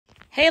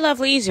Hey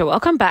lovelies, you're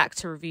welcome back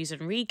to Reviews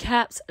and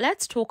Recaps.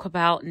 Let's talk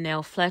about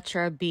Nell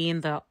Fletcher being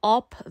the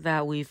op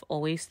that we've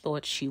always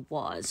thought she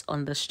was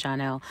on this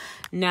channel.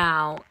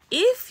 Now,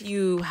 if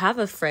you have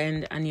a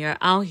friend and you're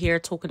out here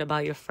talking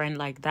about your friend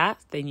like that,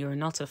 then you're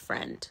not a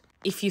friend.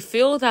 If you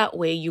feel that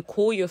way, you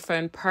call your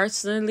friend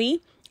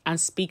personally and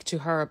speak to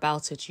her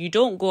about it. You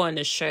don't go on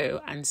a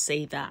show and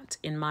say that,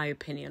 in my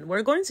opinion.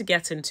 We're going to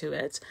get into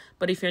it,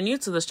 but if you're new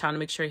to this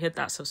channel, make sure you hit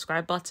that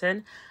subscribe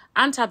button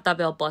and tap that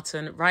bell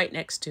button right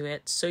next to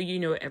it so you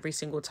know every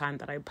single time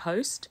that I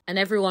post. And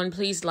everyone,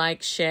 please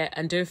like, share,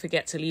 and don't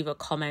forget to leave a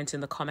comment in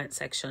the comment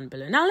section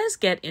below. Now let's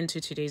get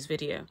into today's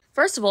video.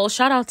 First of all,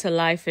 shout out to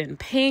Life in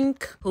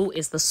Pink, who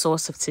is the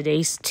source of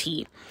today's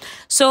tea.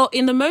 So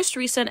in the most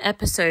recent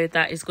episode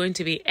that is going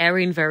to be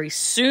airing very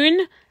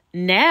soon,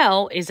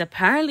 Nell is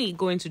apparently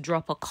going to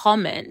drop a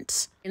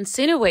comment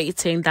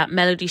insinuating that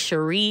Melody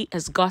Shari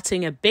has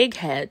gotten a big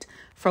head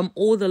from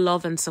all the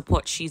love and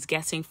support she's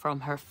getting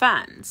from her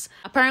fans.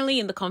 Apparently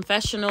in the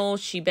confessional,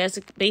 she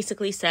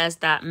basically says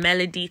that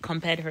Melody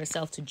compared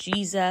herself to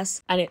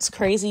Jesus, and it's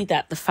crazy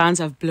that the fans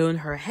have blown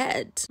her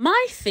head.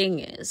 My thing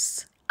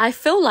is, I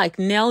feel like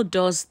Nell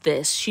does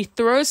this. She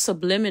throws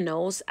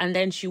subliminals and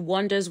then she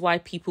wonders why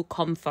people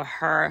come for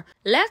her.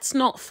 Let's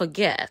not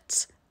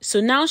forget. So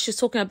now she's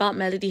talking about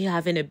Melody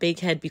having a big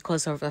head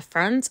because of her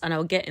friends, and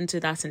I'll get into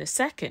that in a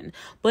second.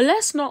 But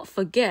let's not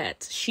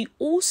forget, she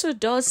also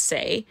does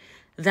say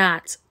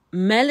that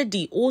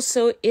Melody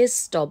also is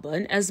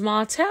stubborn as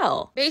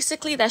Martell.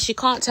 Basically that she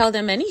can't tell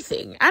them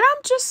anything. And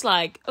I'm just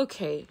like,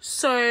 okay,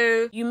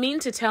 so you mean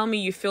to tell me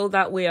you feel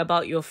that way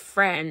about your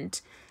friend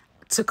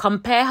to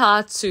compare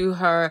her to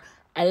her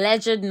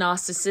alleged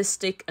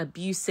narcissistic,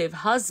 abusive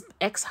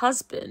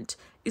ex-husband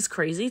is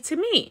crazy to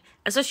me.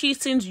 Especially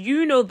since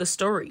you know the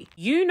story.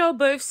 You know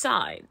both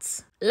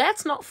sides.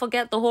 Let's not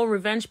forget the whole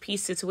revenge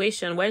piece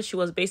situation where she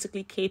was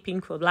basically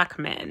caping for black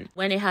men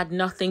when it had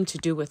nothing to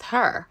do with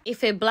her.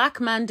 If a black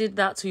man did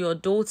that to your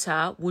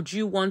daughter, would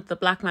you want the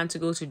black man to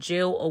go to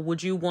jail, or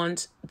would you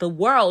want the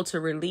world to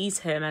release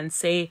him and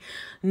say,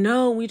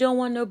 no, we don't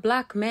want no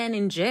black man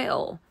in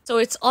jail? So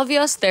it's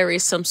obvious there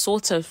is some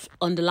sort of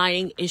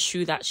underlying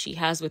issue that she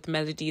has with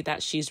Melody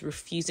that she's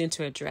refusing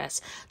to address.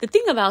 The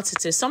thing about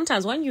it is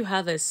sometimes when you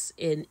have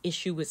an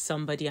issue with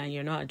somebody and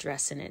you're not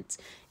addressing it,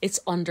 it's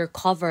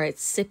undercover,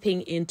 it's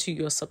sipping into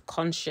your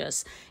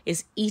subconscious,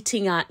 it's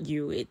eating at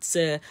you. It's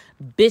a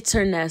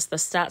bitterness that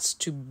starts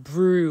to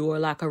brew, or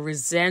like a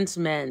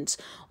resentment,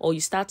 or you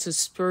start to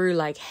spur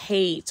like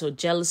hate or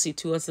jealousy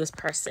towards this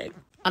person.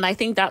 And I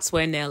think that's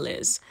where Nell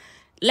is.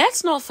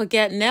 Let's not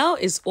forget, Nell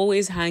is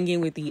always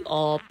hanging with the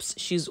ops.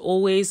 She's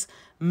always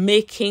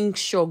making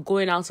sure,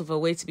 going out of her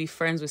way to be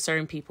friends with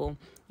certain people.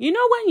 You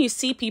know, when you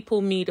see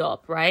people meet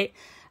up, right?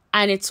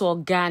 And it's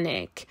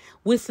organic.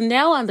 With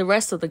Nell and the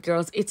rest of the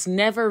girls, it's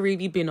never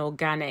really been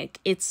organic.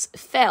 It's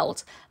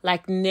felt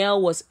like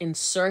Nell was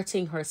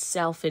inserting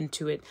herself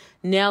into it.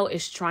 Nell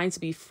is trying to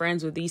be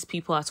friends with these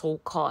people at all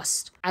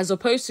cost, as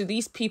opposed to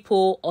these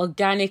people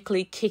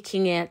organically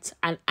kicking it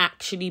and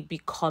actually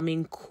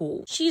becoming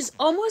cool. She's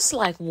almost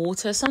like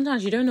water.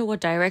 Sometimes you don't know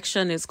what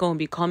direction it's going to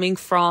be coming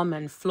from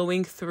and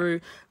flowing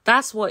through.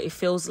 That's what it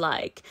feels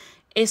like.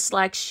 It's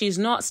like she's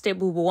not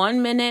stable.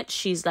 1 minute,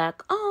 she's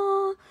like,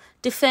 oh,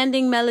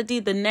 defending Melody.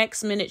 The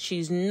next minute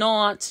she's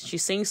not.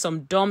 She's saying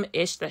some dumb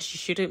ish that she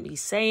shouldn't be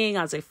saying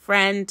as a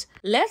friend.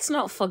 Let's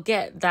not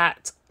forget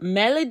that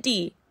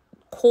Melody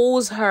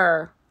calls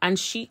her and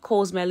she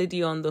calls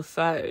Melody on the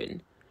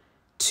phone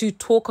to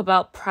talk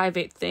about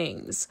private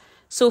things.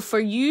 So for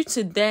you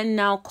to then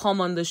now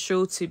come on the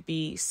show to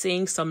be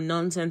saying some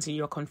nonsense in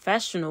your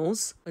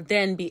confessionals, but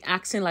then be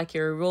acting like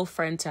you're a real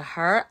friend to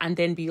her and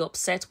then be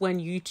upset when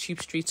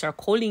YouTube streets are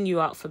calling you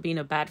out for being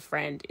a bad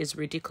friend is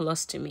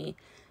ridiculous to me.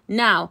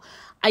 Now,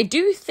 I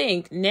do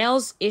think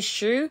Nell's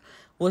issue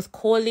with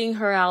calling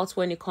her out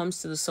when it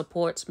comes to the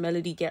support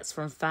Melody gets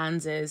from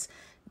fans is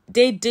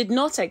they did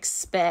not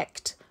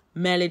expect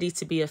Melody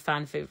to be a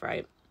fan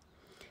favorite.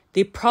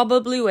 They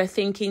probably were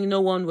thinking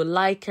no one would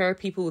like her,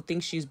 people would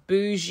think she's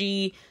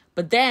bougie,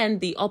 but then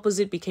the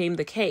opposite became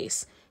the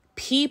case.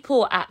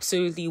 People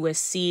absolutely were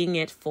seeing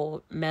it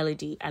for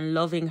Melody and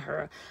loving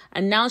her.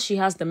 And now she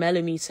has the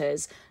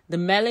millimeters. The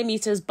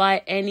millimeters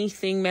buy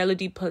anything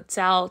Melody puts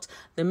out.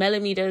 The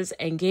millimeters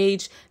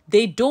engage.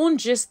 They don't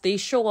just, they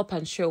show up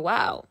and show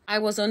out. I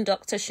was on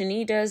Dr.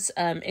 Shanida's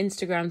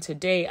Instagram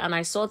today and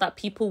I saw that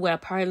people were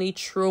apparently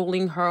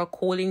trolling her,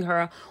 calling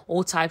her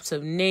all types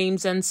of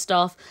names and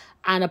stuff.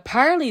 And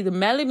apparently the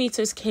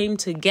millimeters came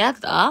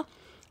together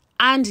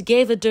and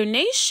gave a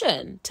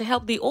donation to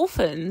help the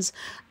orphans.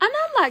 And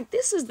I'm like,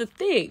 this is the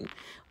thing.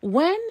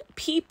 When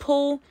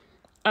people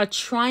are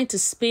trying to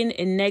spin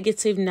a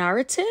negative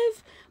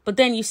narrative, but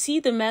then you see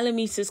the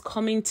millimeters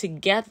coming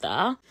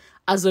together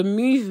as a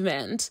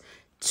movement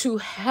to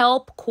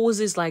help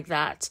causes like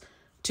that,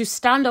 to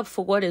stand up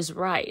for what is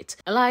right.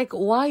 Like,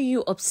 why are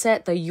you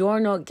upset that you're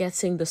not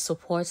getting the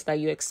support that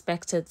you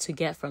expected to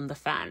get from the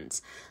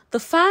fans? The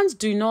fans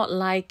do not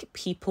like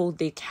people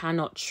they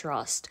cannot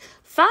trust.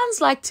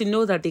 Fans like to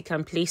know that they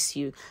can place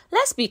you.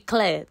 Let's be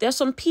clear. There's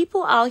some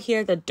people out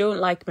here that don't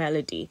like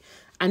Melody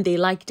and they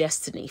like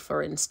Destiny,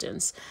 for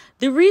instance.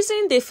 The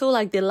reason they feel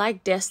like they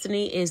like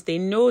Destiny is they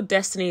know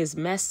Destiny is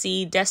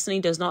messy. Destiny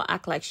does not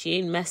act like she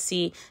ain't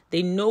messy.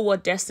 They know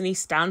what Destiny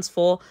stands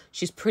for.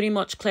 She's pretty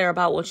much clear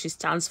about what she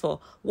stands for.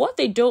 What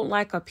they don't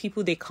like are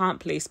people they can't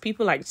place.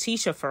 People like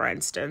Tisha, for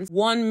instance.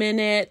 1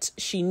 minute,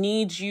 she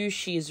needs you.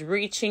 She's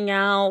reaching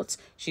out.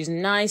 She's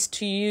nice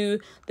to you.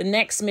 The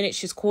next minute,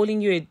 she's calling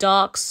you a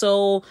dark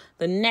soul.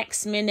 The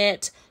next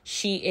minute,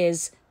 she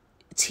is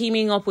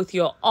teaming up with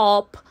your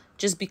op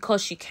just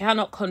because she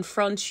cannot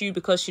confront you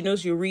because she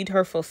knows you read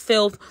her for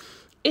filth.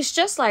 It's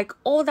just like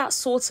all that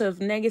sort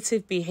of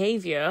negative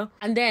behavior.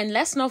 And then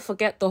let's not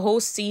forget the whole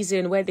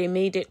season where they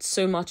made it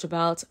so much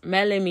about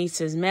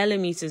millimeters.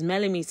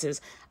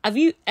 Have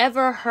you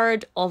ever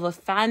heard of a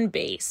fan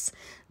base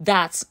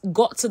that's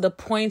got to the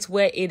point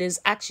where it is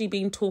actually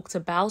being talked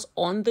about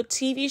on the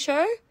TV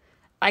show?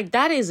 Like,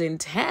 that is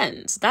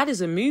intense. That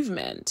is a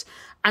movement.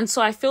 And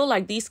so I feel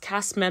like these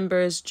cast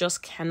members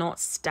just cannot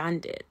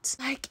stand it.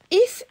 Like,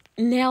 if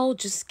Nell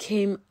just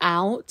came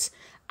out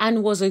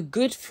and was a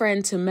good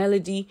friend to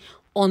Melody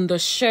on the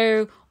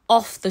show,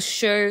 off the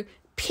show,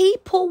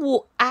 people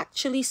will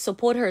actually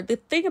support her. The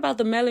thing about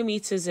the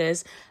millimeters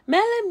is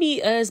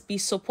millimeters be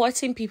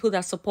supporting people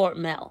that support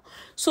Mel.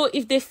 So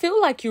if they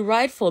feel like you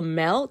ride for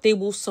Mel, they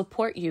will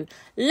support you.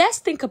 Let's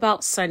think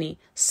about Sunny.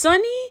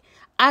 Sunny,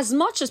 as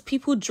much as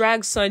people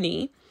drag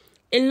Sunny,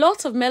 a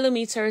lot of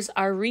millimeters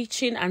are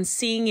reaching and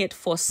seeing it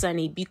for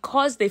Sunny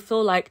because they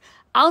feel like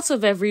out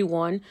of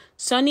everyone,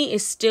 Sunny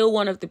is still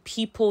one of the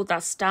people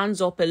that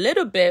stands up a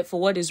little bit for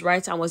what is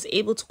right and was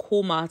able to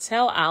call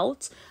Martell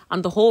out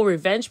and the whole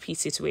revenge piece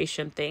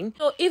situation thing.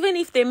 So even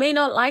if they may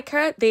not like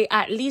her, they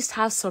at least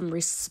have some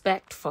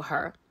respect for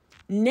her.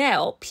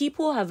 Nell,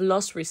 people have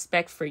lost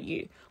respect for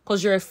you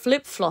because you're a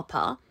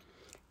flip-flopper.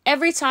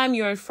 Every time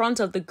you're in front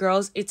of the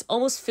girls, it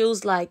almost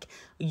feels like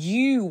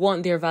you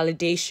want their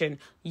validation.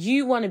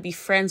 You want to be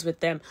friends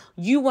with them.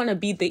 You want to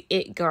be the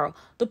it girl.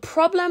 The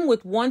problem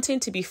with wanting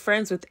to be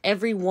friends with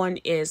everyone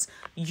is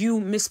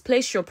you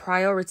misplace your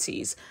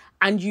priorities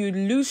and you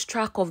lose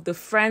track of the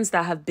friends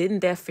that have been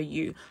there for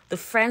you, the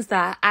friends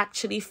that are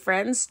actually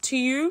friends to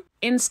you.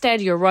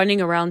 Instead, you're running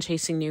around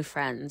chasing new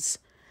friends.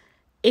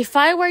 If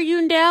I were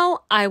you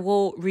now, I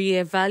will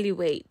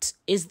reevaluate.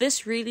 Is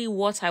this really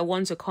what I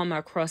want to come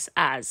across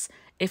as?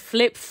 A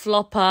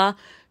flip-flopper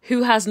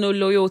who has no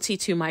loyalty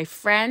to my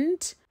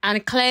friend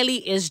and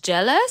clearly is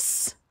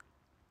jealous?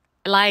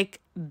 Like,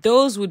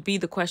 those would be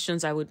the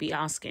questions I would be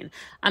asking.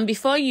 And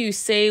before you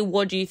say,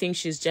 what do you think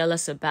she's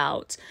jealous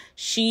about?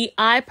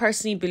 I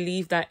personally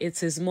believe that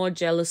it is more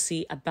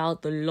jealousy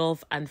about the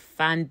love and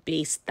fan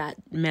base that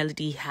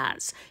Melody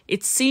has.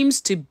 It seems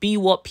to be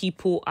what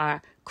people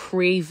are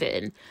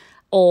craving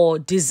or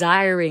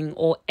desiring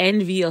or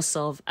envious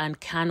of and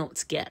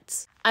cannot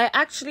get. I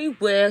actually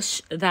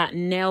wish that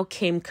Nell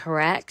came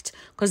correct,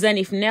 because then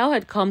if Nell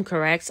had come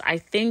correct, I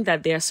think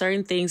that there are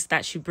certain things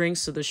that she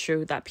brings to the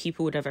show that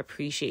people would have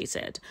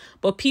appreciated.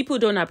 But people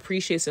don't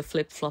appreciate a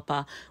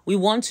flip-flopper. We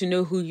want to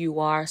know who you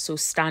are, so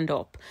stand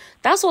up.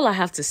 That's all I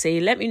have to say.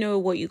 Let me know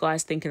what you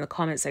guys think in the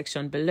comment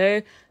section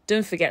below.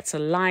 Don't forget to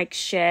like,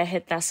 share,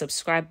 hit that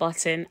subscribe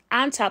button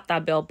and tap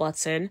that bell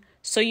button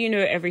so you know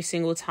every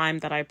single time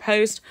that I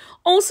post.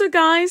 Also,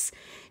 guys,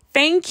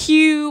 thank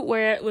you.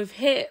 We've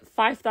hit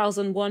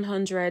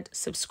 5,100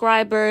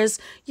 subscribers.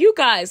 You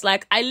guys,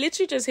 like, I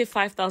literally just hit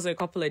 5,000 a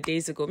couple of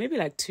days ago, maybe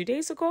like 2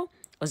 days ago.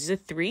 Or is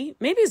it 3?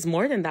 Maybe it's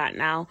more than that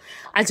now.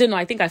 I don't know.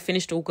 I think I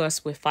finished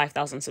August with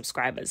 5,000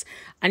 subscribers.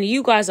 And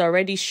you guys are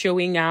already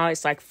showing out.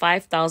 It's like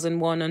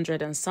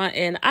 5,100 and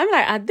something. I'm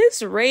like, at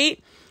this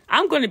rate,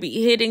 I'm going to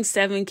be hitting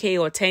 7K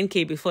or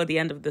 10K before the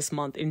end of this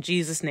month, in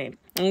Jesus' name.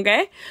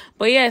 Okay?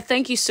 But yeah,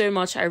 thank you so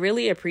much. I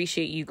really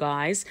appreciate you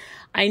guys.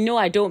 I know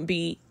I don't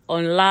be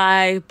on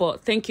live,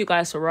 but thank you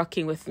guys for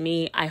rocking with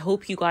me. I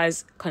hope you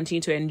guys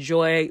continue to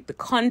enjoy the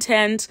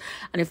content.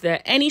 And if there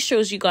are any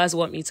shows you guys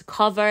want me to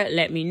cover,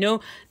 let me know.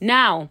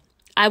 Now,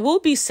 I will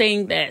be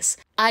saying this.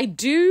 I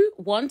do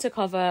want to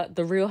cover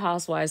the Real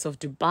Housewives of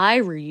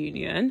Dubai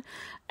reunion.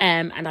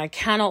 And I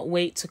cannot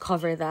wait to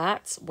cover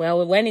that.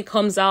 Well, when it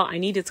comes out, I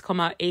need it to come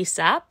out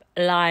ASAP.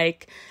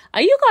 Like,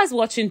 are you guys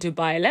watching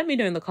Dubai? Let me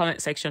know in the comment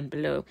section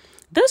below.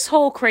 This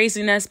whole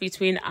craziness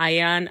between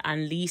Ayan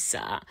and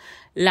Lisa,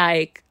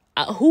 like,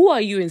 who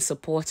are you in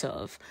support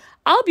of?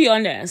 I'll be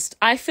honest.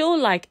 I feel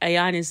like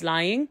Ayan is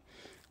lying.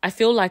 I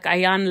feel like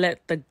Ayan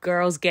let the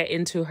girls get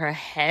into her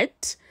head.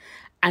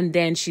 And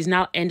then she's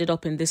now ended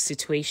up in this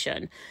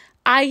situation.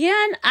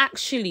 Ayan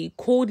actually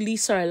called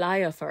Lisa a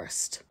liar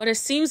first, but it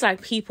seems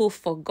like people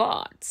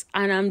forgot.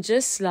 And I'm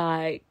just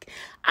like,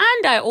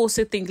 and I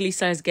also think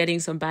Lisa is getting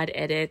some bad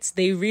edits.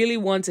 They really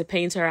want to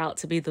paint her out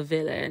to be the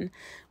villain,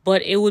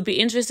 but it would be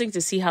interesting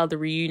to see how the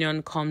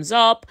reunion comes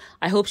up.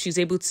 I hope she's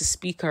able to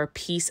speak her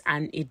piece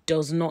and it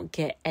does not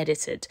get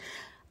edited.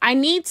 I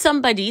need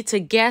somebody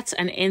to get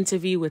an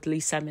interview with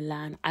Lisa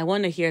Milan. I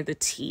want to hear the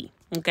tea,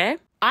 okay?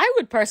 I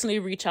would personally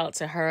reach out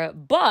to her,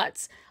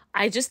 but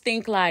I just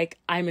think like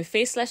I'm a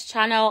faceless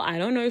channel. I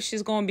don't know if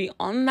she's going to be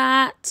on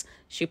that.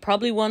 She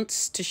probably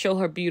wants to show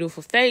her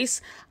beautiful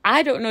face.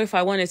 I don't know if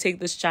I want to take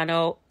this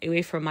channel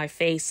away from my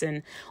face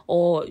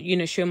or,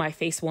 show my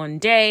face one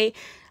day.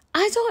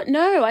 I don't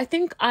know. I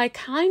think I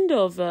kind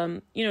of,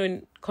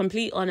 in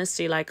complete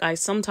honesty, like I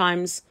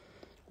sometimes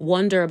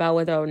wonder about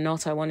whether or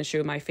not I want to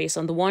show my face.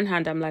 On the one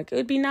hand, I'm like, it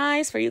would be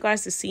nice for you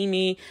guys to see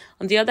me.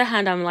 On the other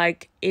hand, I'm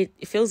like,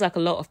 it feels like a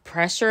lot of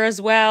pressure as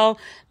well.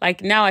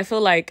 Like now I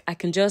feel like I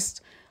can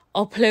just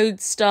upload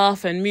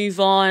stuff and move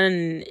on.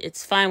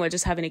 It's fine. We're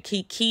just having a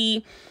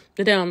kiki.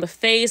 But then on the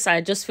face,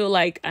 I just feel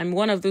like I'm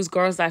one of those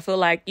girls that I feel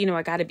like,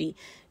 I got to be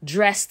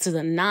dressed to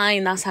the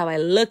nine. That's how I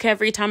look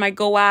every time I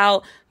go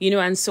out,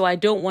 and so I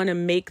don't want to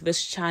make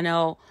this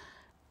channel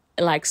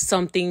like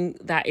something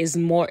that is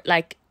more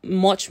like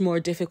much more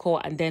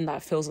difficult and then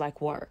that feels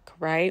like work,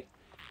 right?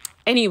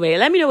 Anyway,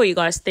 let me know what you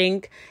guys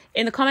think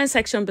in the comment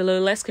section below.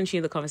 Let's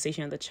continue the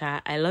conversation in the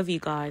chat. I love you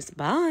guys.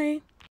 Bye.